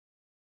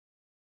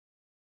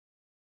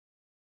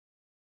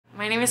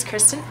My name is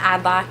Kristen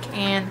Adlhoch,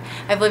 and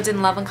I've lived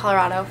in Littleton,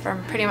 Colorado for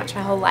pretty much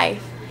my whole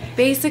life.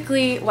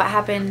 Basically, what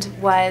happened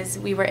was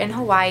we were in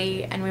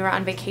Hawaii and we were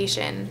on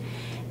vacation,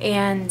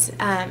 and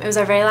it was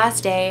our very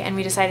last day, and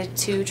we decided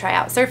to try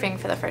out surfing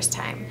for the first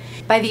time.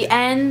 By the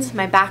end,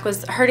 my back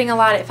was hurting a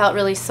lot, it felt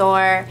really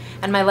sore,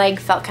 and my leg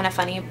felt kind of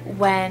funny.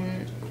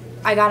 When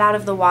I got out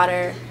of the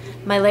water,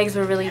 my legs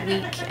were really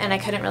weak and I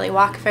couldn't really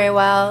walk very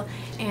well,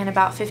 and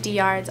about 50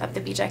 yards up the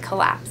beach I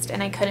collapsed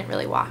and I couldn't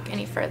really walk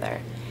any further.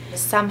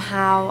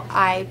 Somehow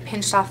I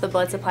pinched off the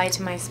blood supply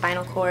to my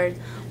spinal cord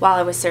while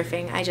I was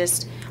surfing. I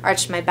just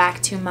arched my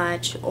back too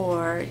much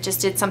or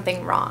just did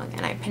something wrong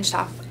and I pinched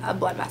off a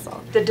blood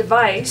vessel. The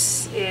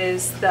device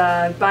is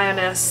the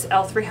NESS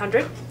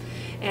L300,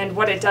 and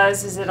what it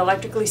does is it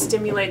electrically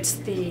stimulates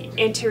the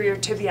anterior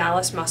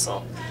tibialis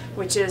muscle,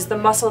 which is the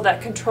muscle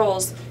that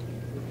controls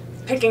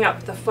picking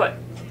up the foot,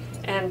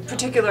 and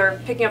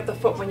picking up the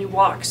foot when you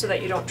walk so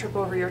that you don't trip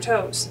over your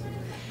toes.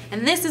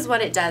 And this is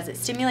what it does. It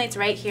stimulates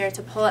right here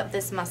to pull up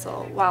this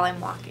muscle while I'm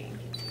walking.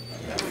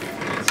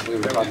 We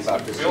were talking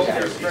about this.